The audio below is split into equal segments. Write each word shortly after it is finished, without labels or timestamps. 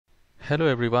Hello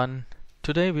everyone.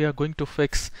 Today we are going to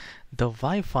fix the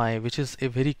Wi-Fi, which is a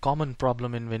very common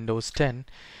problem in Windows 10,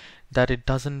 that it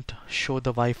doesn't show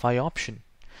the Wi-Fi option.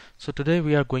 So today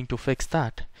we are going to fix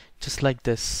that. Just like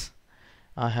this.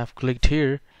 I have clicked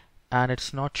here and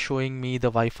it's not showing me the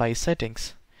Wi-Fi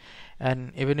settings.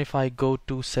 And even if I go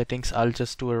to settings, I'll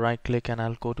just do a right click and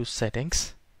I'll go to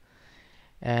settings.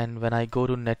 And when I go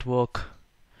to network,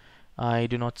 I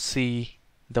do not see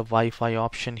the Wi-Fi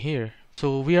option here.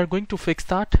 So we are going to fix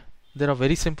that. There are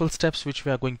very simple steps which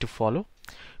we are going to follow.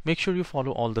 Make sure you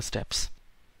follow all the steps.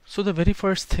 So the very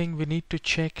first thing we need to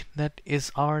check that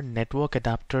is our network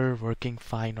adapter working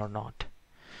fine or not.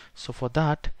 So for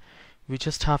that we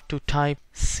just have to type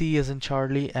C as in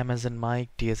Charlie, M as in Mike,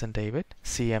 D as in David,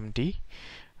 CMD,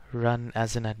 run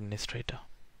as an administrator.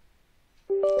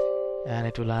 And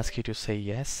it will ask you to say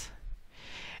yes.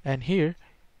 And here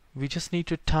we just need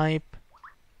to type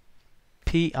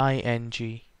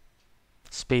PING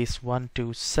space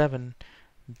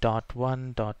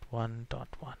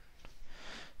 127.1.1.1.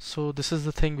 So this is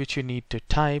the thing which you need to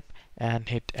type and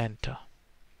hit enter.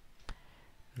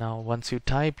 Now once you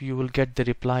type, you will get the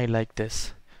reply like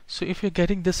this. So if you're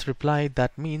getting this reply,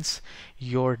 that means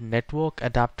your network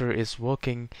adapter is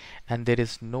working and there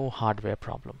is no hardware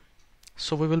problem.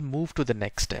 So we will move to the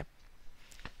next step.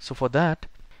 So for that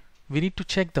we need to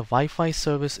check the Wi-Fi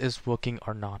service is working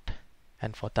or not.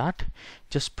 And for that,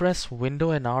 just press Window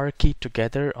and R key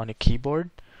together on a keyboard,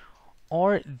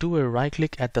 or do a right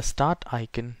click at the start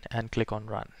icon and click on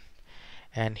run.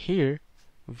 And here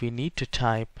we need to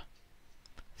type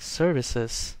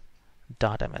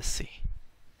services.msc.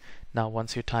 Now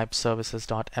once you type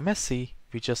services.msc,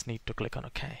 we just need to click on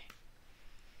OK.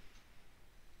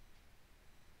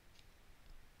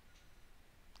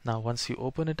 Now once you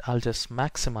open it, I'll just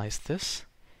maximize this.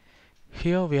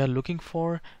 Here we are looking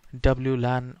for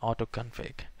Wlan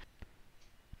autoconfig.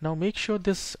 Now make sure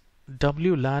this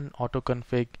Wlan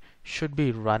autoconfig should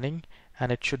be running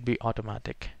and it should be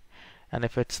automatic. And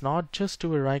if it's not, just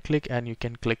do a right click and you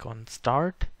can click on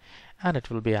start and it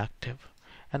will be active.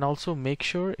 And also make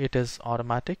sure it is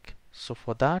automatic. So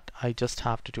for that I just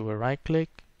have to do a right click,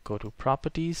 go to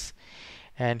properties,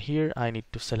 and here I need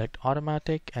to select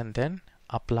automatic and then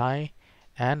apply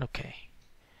and OK.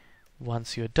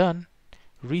 Once you're done,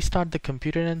 restart the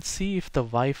computer and see if the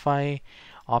Wi-Fi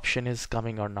option is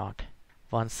coming or not.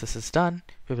 Once this is done,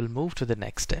 we will move to the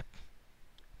next step.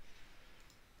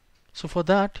 So for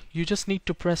that, you just need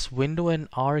to press Window and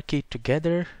R key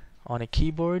together on a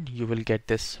keyboard. You will get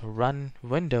this run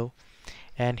window,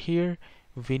 and here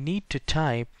we need to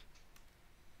type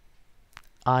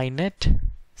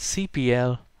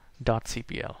inetcpl.cpl.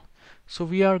 So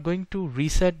we are going to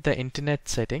reset the internet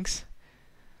settings.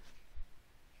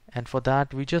 And for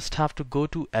that we just have to go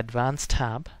to Advanced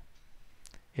tab.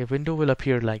 A window will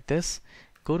appear like this.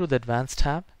 Go to the Advanced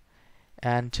tab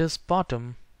and just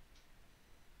bottom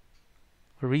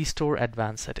Restore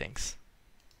Advanced Settings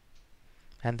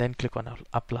and then click on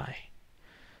Apply.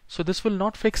 So this will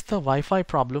not fix the Wi-Fi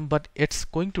problem, but it's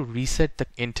going to reset the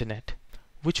internet,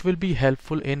 which will be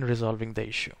helpful in resolving the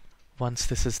issue. Once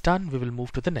this is done, we will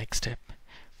move to the next step.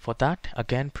 For that,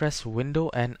 again press Window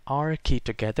and R key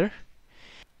together.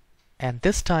 And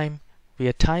this time we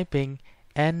are typing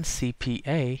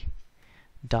ncpa.cpl.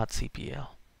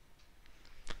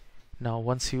 Now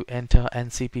once you enter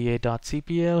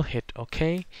ncpa.cpl, hit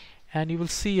OK, and you will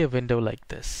see a window like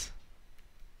this.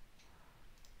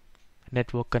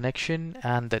 Network connection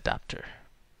and the adapter.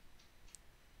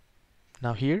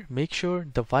 Now here, make sure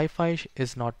the Wi-Fi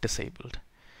is not disabled.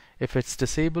 If it's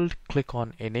disabled, click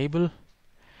on Enable,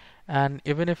 and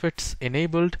even if it's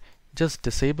enabled, just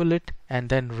disable it and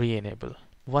then re-enable.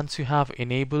 Once you have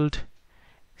enabled,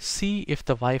 see if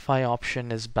the Wi-Fi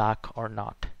option is back or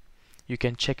not. You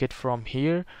can check it from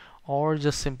here, or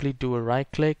just simply do a right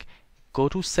click, go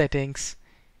to settings,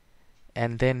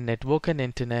 and then network and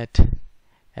internet,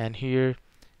 and here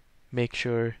make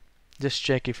sure, just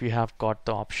check if you have got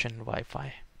the option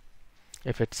Wi-Fi.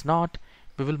 If it's not,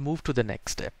 we will move to the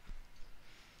next step.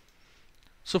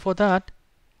 So for that,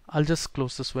 I'll just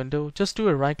close this window. Just do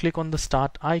a right click on the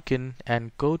start icon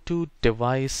and go to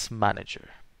Device Manager.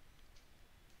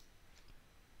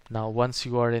 Now once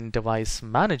you are in Device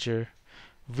Manager,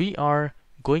 we are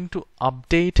going to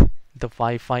update the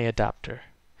Wi-Fi adapter.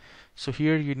 So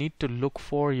here you need to look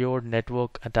for your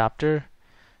network adapter.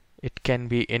 It can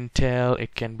be Intel,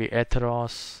 it can be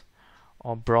Atheros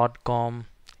or Broadcom,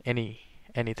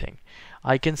 anything.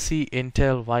 I can see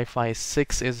Intel Wi-Fi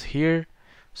 6 is here.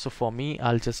 So for me,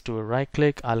 I'll just do a right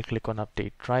click, I'll click on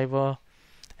update driver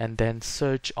and then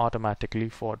search automatically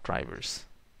for drivers.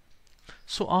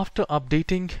 So after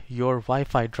updating your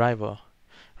Wi-Fi driver,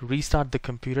 restart the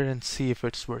computer and see if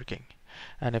it's working.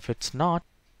 And if it's not,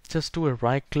 just do a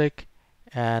right click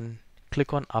and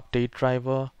click on update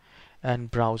driver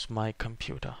and browse my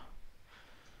computer.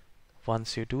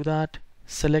 Once you do that,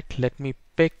 select let me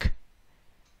pick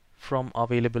from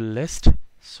available list.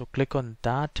 So click on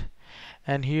that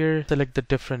and here select the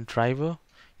different driver.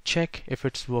 Check if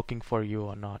it's working for you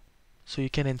or not. So you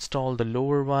can install the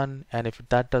lower one, and if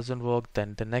that doesn't work,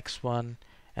 then the next one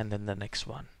and then the next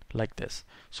one, like this.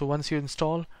 So once you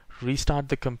install, restart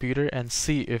the computer and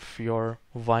see if your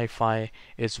Wi-Fi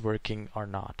is working or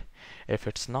not. If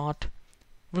it's not,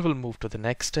 we will move to the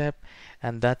next step,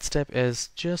 and that step is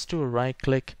just do a right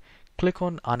click, click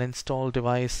on uninstall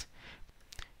device.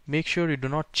 Make sure you do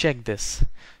not check this.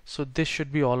 So this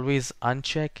should be always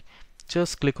unchecked.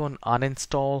 Just click on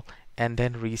uninstall and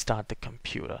then restart the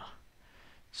computer.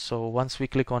 So once we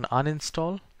click on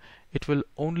uninstall, it will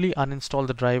only uninstall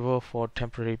the driver for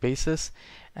temporary basis,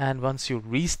 and once you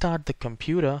restart the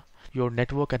computer, your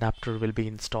network adapter will be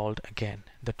installed again.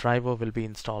 The driver will be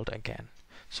installed again.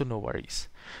 So no worries.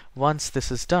 Once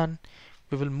this is done,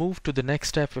 we will move to the next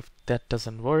step if that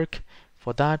doesn't work.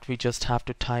 For that, we just have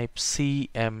to type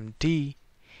cmd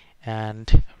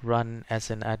and run as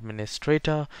an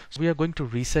administrator. So we are going to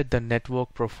reset the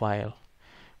network profile.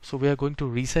 So we are going to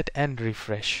reset and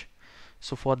refresh.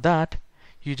 So for that,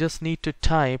 you just need to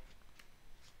type,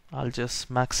 I'll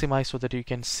just maximize so that you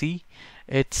can see,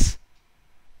 it's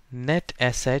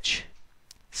netsh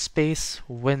space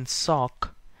winsock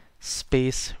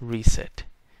space reset.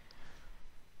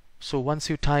 So once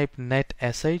you type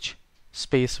netsh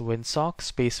space winsock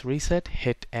space reset,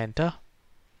 hit enter,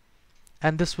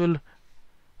 and this will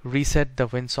reset the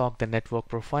winsock, the network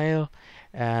profile.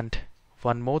 And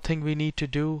one more thing we need to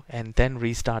do, and then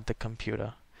restart the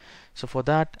computer. So for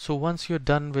that, so once you're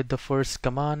done with the first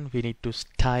command, we need to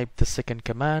type the second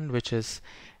command, which is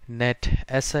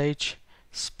netsh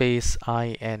space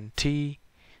int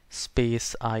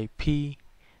space ip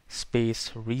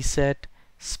space reset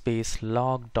space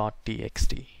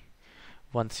log.txt.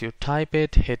 Once you type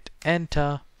it, hit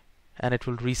enter, and it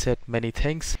will reset many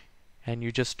things, and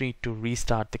you just need to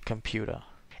restart the computer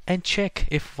and check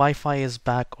if Wi-Fi is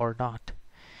back or not.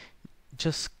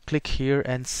 Just click here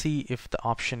and see if the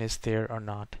option is there or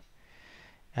not.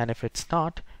 And if it's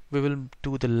not, we will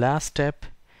do the last step.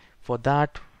 For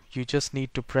that, you just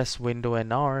need to press Window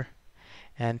and R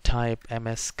and type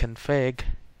msconfig.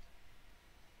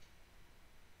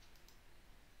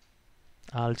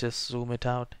 I'll just zoom it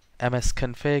out.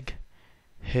 msconfig,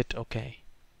 hit OK.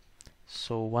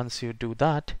 So once you do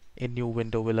that, a new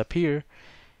window will appear.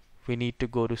 We need to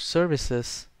go to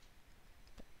services.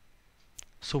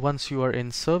 So once you are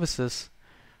in services,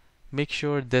 make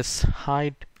sure this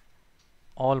hide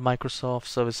all Microsoft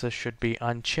services should be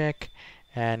unchecked,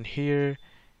 and here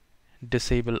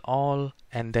disable all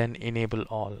and then enable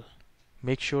all.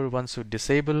 Make sure once you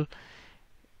disable,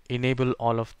 enable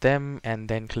all of them and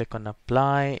then click on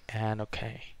apply and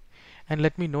OK. And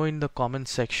let me know in the comment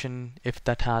section if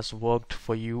that has worked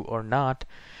for you or not.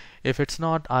 If it's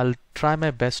not, I'll try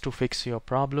my best to fix your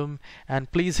problem,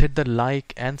 and please hit the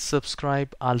like and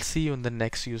subscribe. I'll see you in the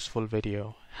next useful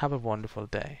video. Have a wonderful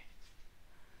day.